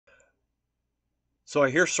So I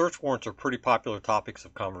hear search warrants are pretty popular topics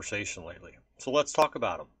of conversation lately. So let's talk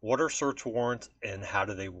about them. What are search warrants and how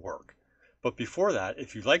do they work? But before that,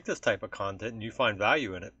 if you like this type of content and you find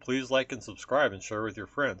value in it, please like and subscribe and share with your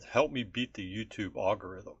friends. Help me beat the YouTube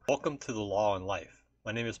algorithm. Welcome to the Law and Life.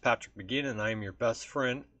 My name is Patrick McGeehan and I am your best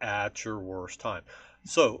friend at your worst time.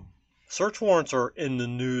 So search warrants are in the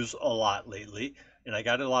news a lot lately, and I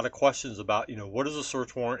got a lot of questions about, what is a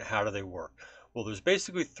search warrant? How do they work? Well, there's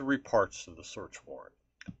basically three parts to the search warrant.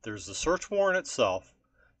 There's the search warrant itself,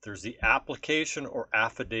 there's the application or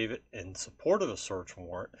affidavit in support of a search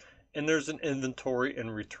warrant, and there's an inventory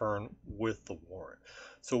and return with the warrant.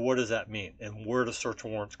 So what does that mean, and where do search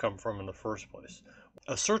warrants come from in the first place?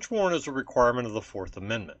 A search warrant is a requirement of the Fourth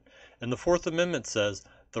Amendment, and the Fourth Amendment says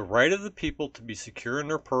the right of the people to be secure in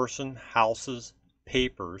their person, houses,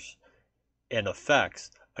 papers, and effects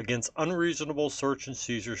against unreasonable search and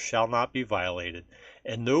seizure shall not be violated,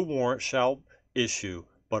 and no warrant shall issue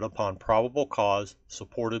but upon probable cause,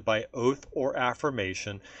 supported by oath or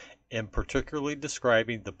affirmation, and particularly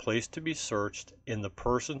describing the place to be searched and the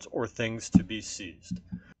persons or things to be seized.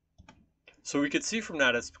 So we can see from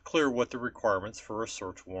that it's clear what the requirements for a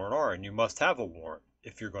search warrant are, and you must have a warrant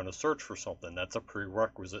if you're going to search for something. That's a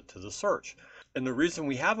prerequisite to the search. And the reason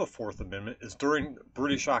we have a Fourth Amendment is during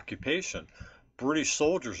British occupation, British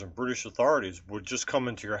soldiers and British authorities would just come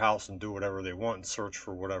into your house and do whatever they want and search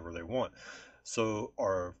for whatever they want. So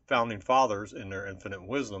our founding fathers, in their infinite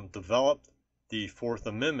wisdom, developed the Fourth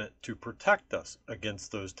Amendment to protect us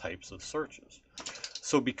against those types of searches.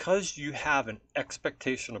 So because you have an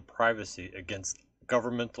expectation of privacy against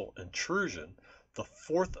governmental intrusion, the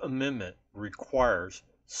Fourth Amendment requires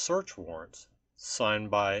search warrants signed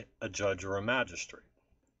by a judge or a magistrate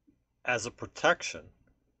as a protection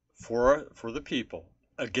for the people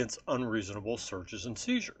against unreasonable searches and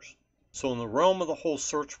seizures. So in the realm of the whole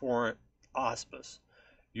search warrant auspice,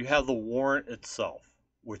 you have the warrant itself,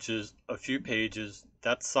 which is a few pages.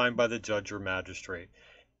 That's signed by the judge or magistrate,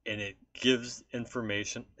 and it gives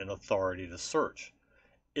information and authority to search.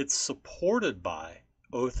 It's supported by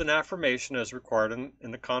oath and affirmation as required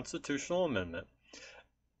in the constitutional amendment,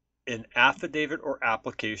 an affidavit or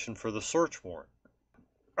application for the search warrant.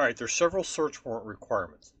 All right, there's several search warrant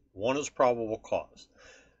requirements. One is probable cause.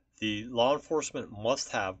 The law enforcement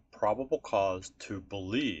must have probable cause to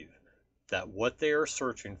believe that what they are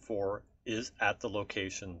searching for is at the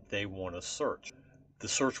location they want to search. The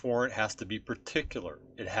search warrant has to be particular.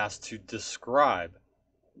 It has to describe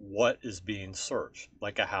what is being searched,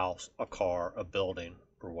 like a house, a car, a building,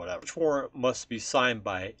 or whatever. The search warrant must be signed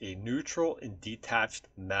by a neutral and detached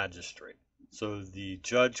magistrate. So the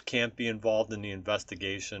judge can't be involved in the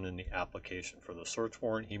investigation and the application for the search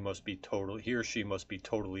warrant. He or she must be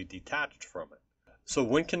totally detached from it. So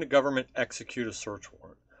when can the government execute a search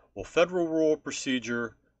warrant? Well, Federal Rule of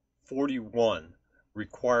Procedure 41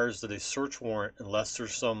 requires that a search warrant, unless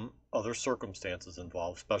there's some other circumstances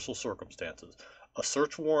involved, special circumstances, a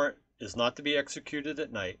search warrant is not to be executed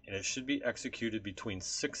at night, and it should be executed between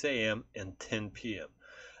 6 a.m. and 10 p.m.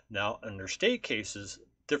 Now, under state cases,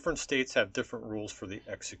 different states have different rules for the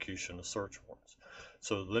execution of search warrants.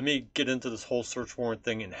 So let me get into this whole search warrant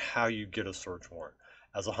thing and how you get a search warrant.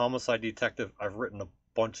 As a homicide detective, I've written a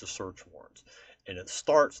bunch of search warrants, and it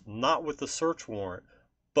starts not with the search warrant,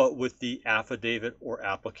 but with the affidavit or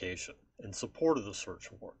application in support of the search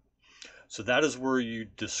warrant. So that is where you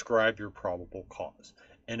describe your probable cause.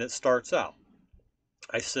 And it starts out,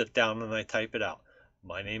 I sit down and I type it out.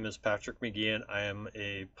 My name is Patrick McGeehan. I am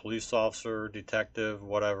a police officer, detective,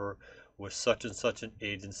 whatever, with such and such an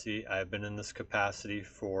agency. I have been in this capacity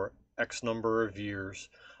for X number of years.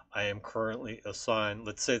 I am currently assigned,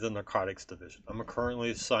 let's say the narcotics division. I'm currently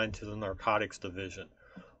assigned to the narcotics division.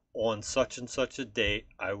 On such and such a date,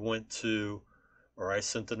 I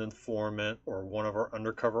sent an informant, or one of our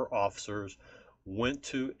undercover officers went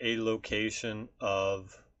to a location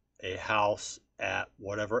of a house at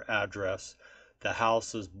whatever address. The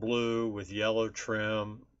house is blue with yellow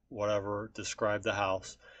trim, whatever, describe the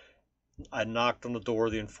house. I knocked on the door,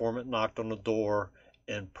 the informant knocked on the door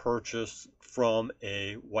and purchased from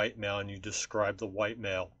a white male, and you describe the white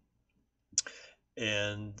male.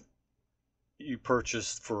 And you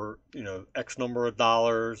purchased for, X number of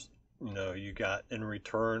dollars, you got in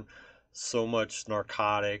return so much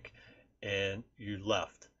narcotic, and you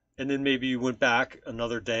left. And then maybe you went back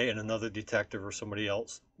another day and another detective or somebody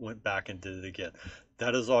else went back and did it again.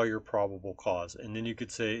 That is all your probable cause. And then you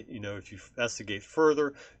could say, if you investigate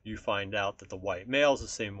further, you find out that the white male is the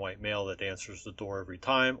same white male that answers the door every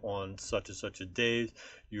time on such and such a day.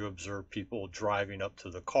 You observe people driving up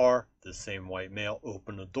to the car, the same white male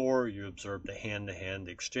open the door. You observe the hand-to-hand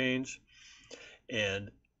exchange. and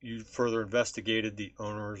you further investigated the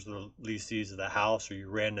owners, the lessees of the house, or you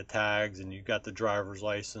ran the tags and you got the driver's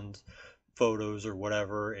license photos or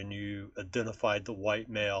whatever, and you identified the white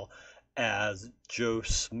male as Joe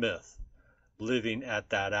Smith living at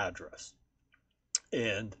that address.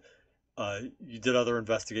 And you did other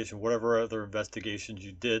investigation, whatever other investigations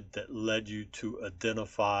you did that led you to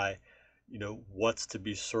identify, what's to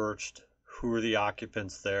be searched, who are the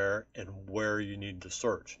occupants there, and where you need to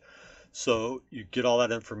search. So you get all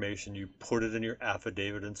that information, you put it in your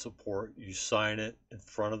affidavit in support, you sign it in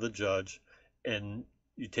front of the judge, and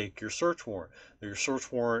you take your search warrant. Now, your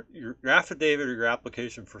search warrant, your affidavit or your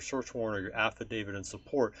application for search warrant or your affidavit in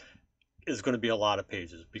support is going to be a lot of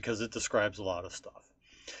pages because it describes a lot of stuff.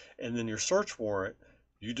 And then your search warrant,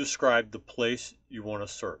 you describe the place you want to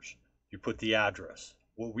search. You put the address.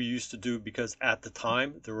 What we used to do, because at the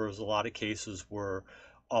time there was a lot of cases where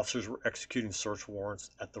officers were executing search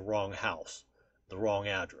warrants at the wrong house, the wrong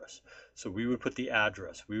address. So we would put the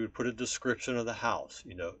address. We would put a description of the house.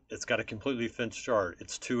 It's got a completely fenced yard.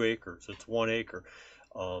 It's 2 acres. It's 1 acre.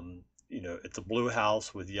 It's a blue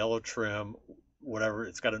house with yellow trim, whatever.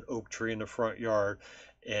 It's got an oak tree in the front yard.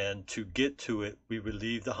 And to get to it, we would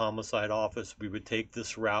leave the homicide office. We would take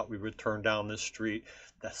this route. We would turn down this street.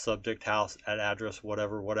 That subject house at address,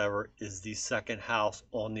 whatever, is the second house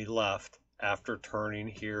on the left after turning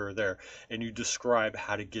here or there. And you describe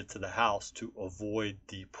how to get to the house to avoid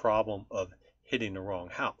the problem of hitting the wrong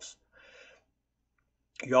house.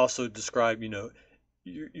 You also describe,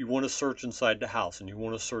 you want to search inside the house and you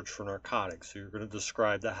want to search for narcotics. So you're going to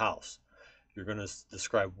describe the house. You're going to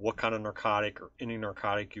describe what kind of narcotic or any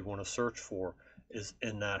narcotic you want to search for is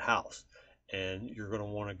in that house. And you're going to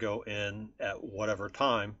want to go in at whatever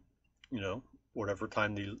time, whatever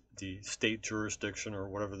time the state jurisdiction or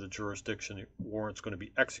whatever the jurisdiction the warrant's going to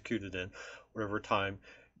be executed in, whatever time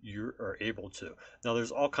you are able to. Now,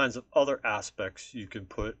 there's all kinds of other aspects you can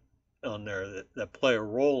put on there that play a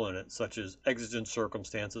role in it, such as exigent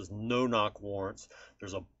circumstances, no-knock warrants.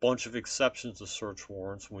 There's a bunch of exceptions to search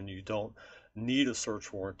warrants when you don't need a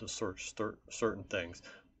search warrant to search certain things.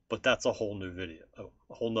 But that's a whole new video,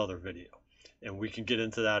 a whole nother video. And we can get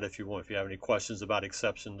into that if you want. If you have any questions about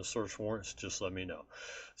exception to search warrants, just let me know.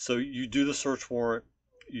 So you do the search warrant,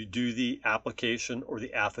 you do the application or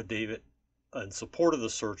the affidavit in support of the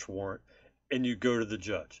search warrant, and you go to the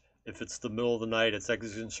judge. If it's the middle of the night, it's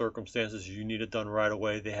exigent circumstances, you need it done right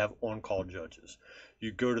away, they have on-call judges.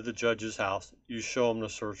 You go to the judge's house, you show him the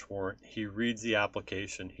search warrant, he reads the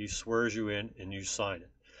application, he swears you in, and you sign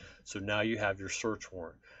it. So now you have your search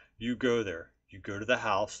warrant. You go there, you go to the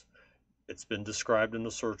house, it's been described in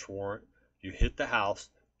the search warrant, you hit the house,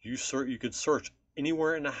 you could search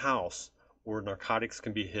anywhere in the house where narcotics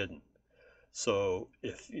can be hidden. So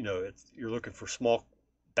if you're looking for small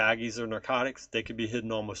baggies of narcotics, they can be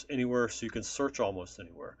hidden almost anywhere, so you can search almost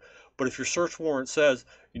anywhere. But if your search warrant says,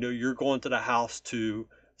 you're going to the house to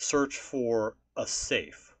search for a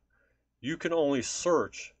safe, you can only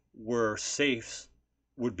search where safes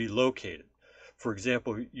would be located. For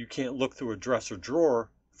example, you can't look through a dresser drawer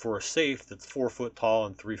for a safe that's 4 foot tall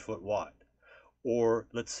and 3 foot wide. Or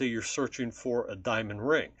let's say you're searching for a diamond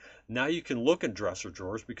ring. Now you can look in dresser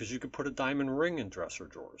drawers because you can put a diamond ring in dresser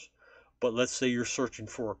drawers. But let's say you're searching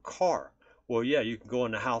for a car. Well, yeah, you can go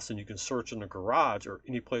in the house and you can search in the garage or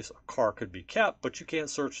any place a car could be kept, but you can't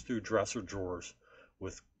search through dresser drawers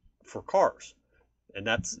for cars. And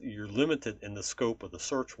you're limited in the scope of the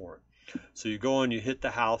search warrant. So you go in, you hit the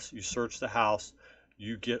house, you search the house,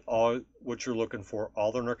 you get all what you're looking for,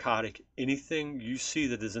 all the narcotic, anything you see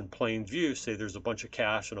that is in plain view, say there's a bunch of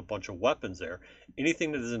cash and a bunch of weapons there,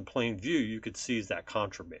 anything that is in plain view, you could seize that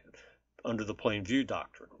contraband under the plain view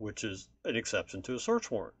doctrine, which is an exception to a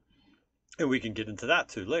search warrant. And we can get into that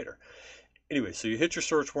too later. Anyway, so you hit your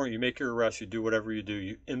search warrant, you make your arrest, you do whatever you do,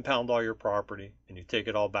 you impound all your property, and you take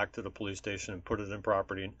it all back to the police station and put it in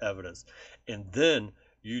property and evidence. And then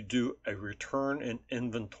you do a return and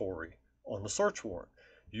inventory on the search warrant.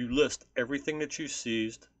 You list everything that you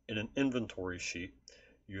seized in an inventory sheet,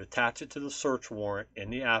 you attach it to the search warrant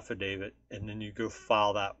and the affidavit, and then you go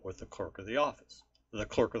file that with the clerk of the office, the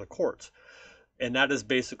clerk of the courts. And that is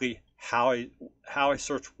basically how a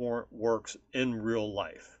search warrant works in real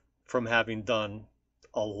life, from having done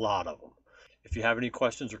a lot of them. If you have any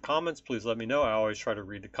questions or comments, please let me know. I always try to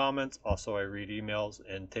read the comments. Also, I read emails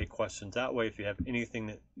and take questions that way. If you have anything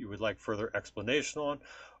that you would like further explanation on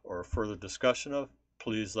or further discussion of,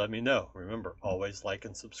 please let me know. Remember, always like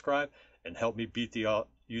and subscribe and help me beat the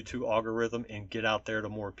YouTube algorithm and get out there to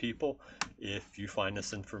more people if you find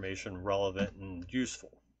this information relevant and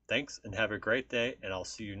useful. Thanks and have a great day, and I'll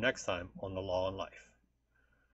see you next time on The Law and Life.